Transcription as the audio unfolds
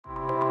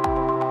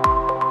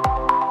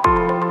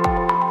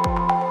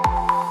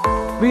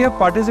We have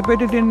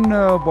participated in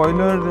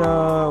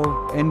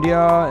Boiler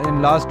India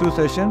in last 2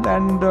 sessions,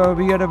 and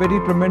we had a very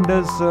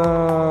tremendous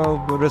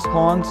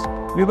response.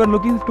 We were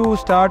looking to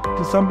start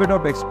some bit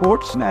of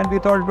exports, and we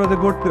thought it was a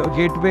good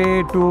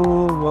gateway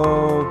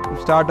to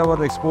start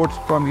our exports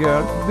from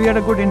here. We had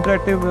a good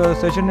interactive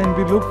session, and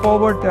we look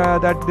forward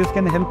that this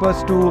can help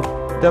us to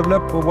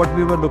develop what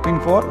we were looking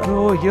for.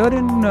 So here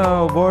in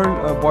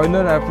World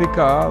Boiler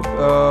Africa,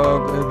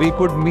 we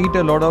could meet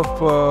a lot of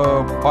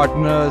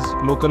partners,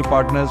 local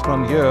partners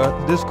from here.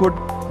 This could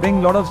bring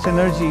a lot of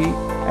synergy,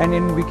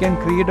 and we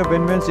can create a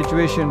win-win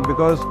situation,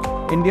 because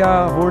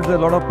India holds a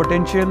lot of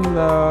potential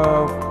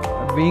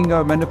being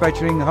a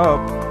manufacturing hub,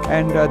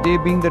 and they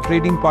being the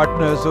trading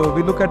partners. So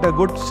we look at a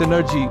good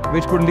synergy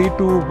which could lead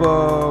to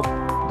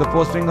the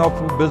fostering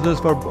of business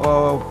for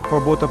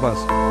both of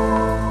us.